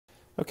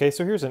Okay,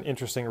 so here's an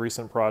interesting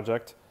recent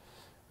project.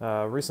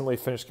 Recently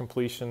finished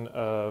completion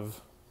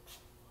of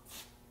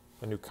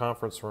a new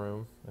conference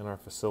room in our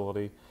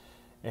facility,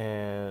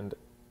 and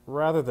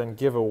rather than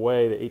give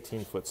away the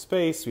 18-foot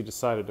space, we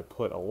decided to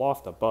put a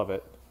loft above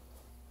it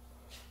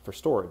for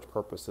storage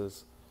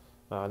purposes,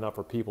 not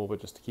for people,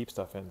 but just to keep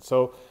stuff in.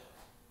 So,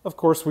 of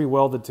course, we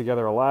welded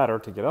together a ladder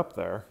to get up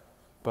there,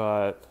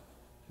 but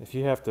if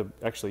you have to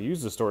actually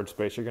use the storage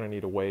space, you're going to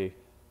need a way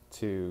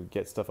to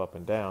get stuff up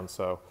and down.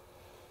 So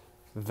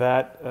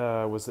that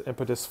was the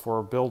impetus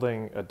for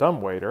building a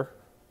dumbwaiter.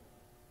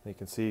 You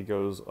can see it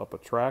goes up a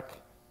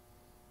track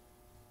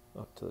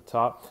up to the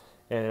top,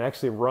 and it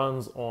actually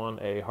runs on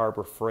a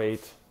Harbor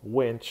Freight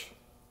winch,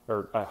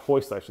 or a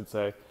hoist I should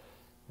say,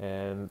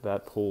 and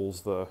that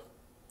pulls the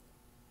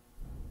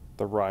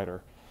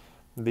rider.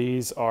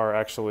 These are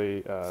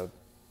actually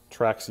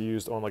tracks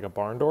used on like a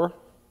barn door,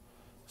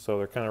 so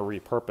they're kind of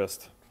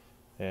repurposed,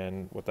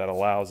 and what that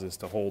allows is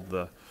to hold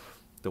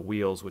the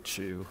wheels, which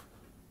you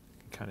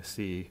can kind of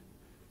see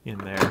in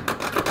there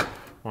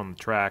on the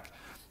track.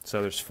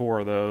 So there's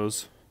 4 of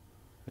those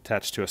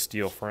attached to a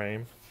steel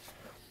frame,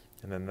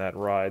 and then that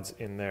rides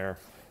in there.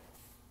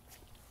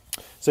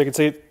 So you can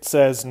see it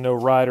says no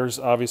riders,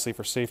 obviously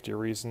for safety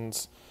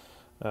reasons.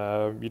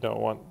 You don't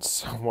want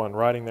someone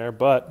riding there,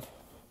 but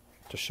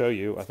to show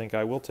you, I think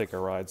I will take a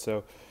ride.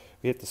 So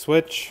we hit the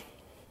switch.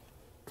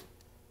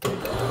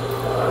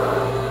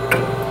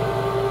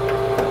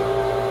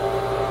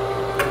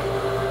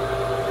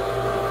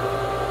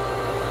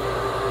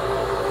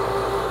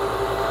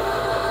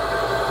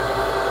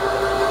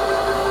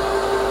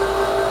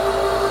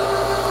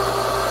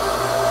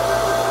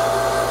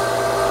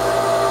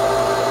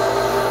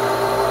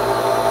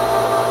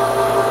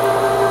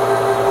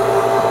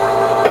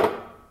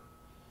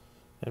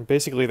 And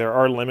basically there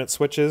are limit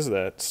switches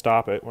that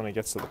stop it when it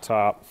gets to the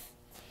top.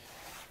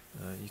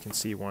 You can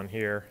see one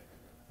here,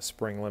 a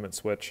spring limit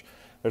switch.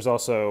 There's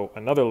also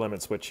another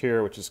limit switch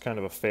here, which is kind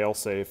of a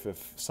fail-safe.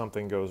 If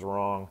something goes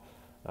wrong,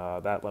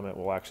 that limit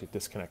will actually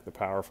disconnect the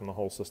power from the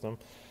whole system.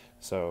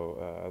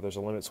 So there's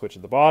a limit switch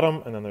at the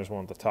bottom, and then there's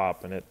one at the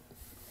top, and it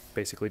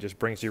basically just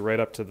brings you right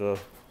up to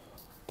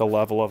the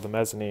level of the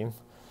mezzanine,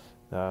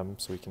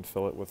 so we can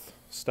fill it with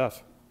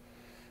stuff.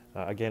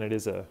 Again, it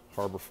is a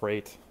Harbor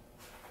Freight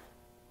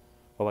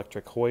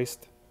electric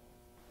hoist,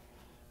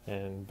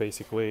 and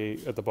basically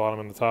at the bottom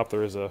and the top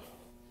there is a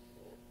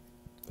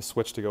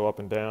switch to go up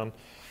and down.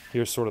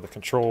 Here's sort of the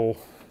control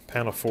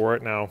panel for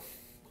it. Now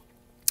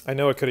I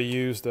know it could have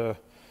used a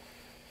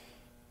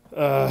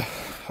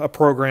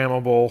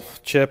programmable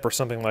chip or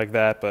something like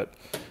that, but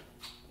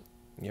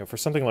you know, for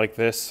something like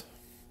this,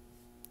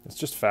 it's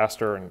just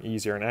faster and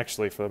easier, and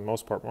actually for the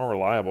most part more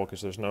reliable,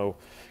 because there's no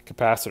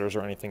capacitors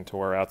or anything to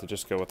wear out, to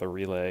just go with a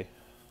relay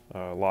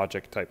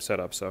logic type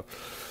setup. So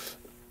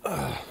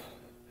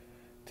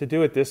to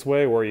do it this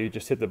way, where you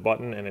just hit the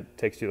button and it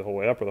takes you the whole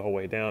way up or the whole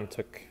way down,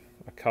 took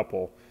a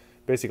couple.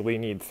 Basically you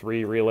need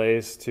 3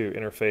 relays to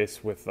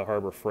interface with the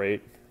Harbor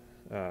Freight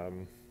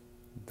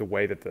the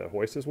way that the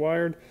hoist is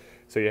wired.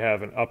 So you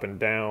have an up and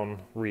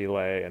down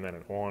relay and then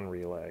an on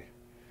relay,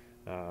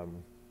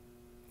 and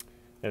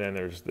then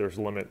there's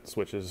limit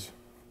switches,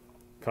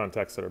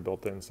 contacts that are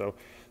built in. So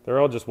they're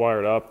all just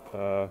wired up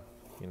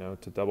you know,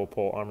 to double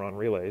pole arm-on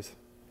relays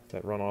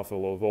that run off the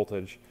low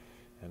voltage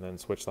and then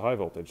switch to high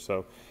voltage.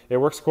 So it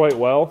works quite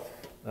well.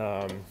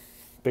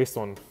 Based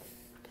on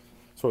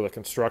sort of the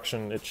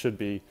construction, it should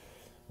be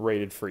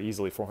rated for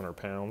easily 400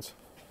 pounds.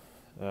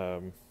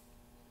 You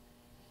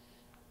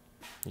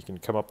can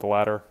come up the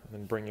ladder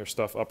and bring your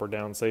stuff up or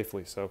down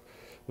safely. So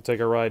we'll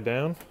take a ride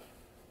down.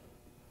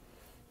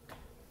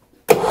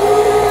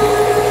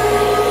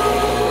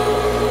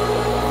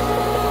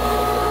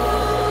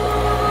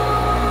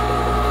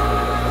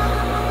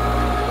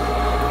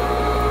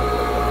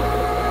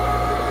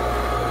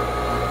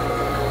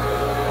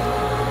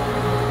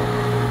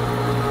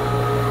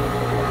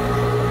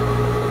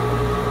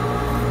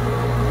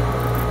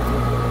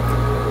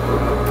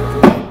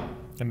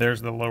 And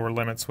there's the lower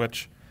limit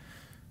switch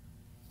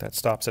that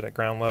stops it at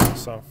ground level,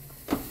 so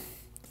it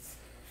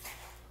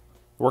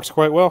works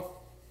quite well.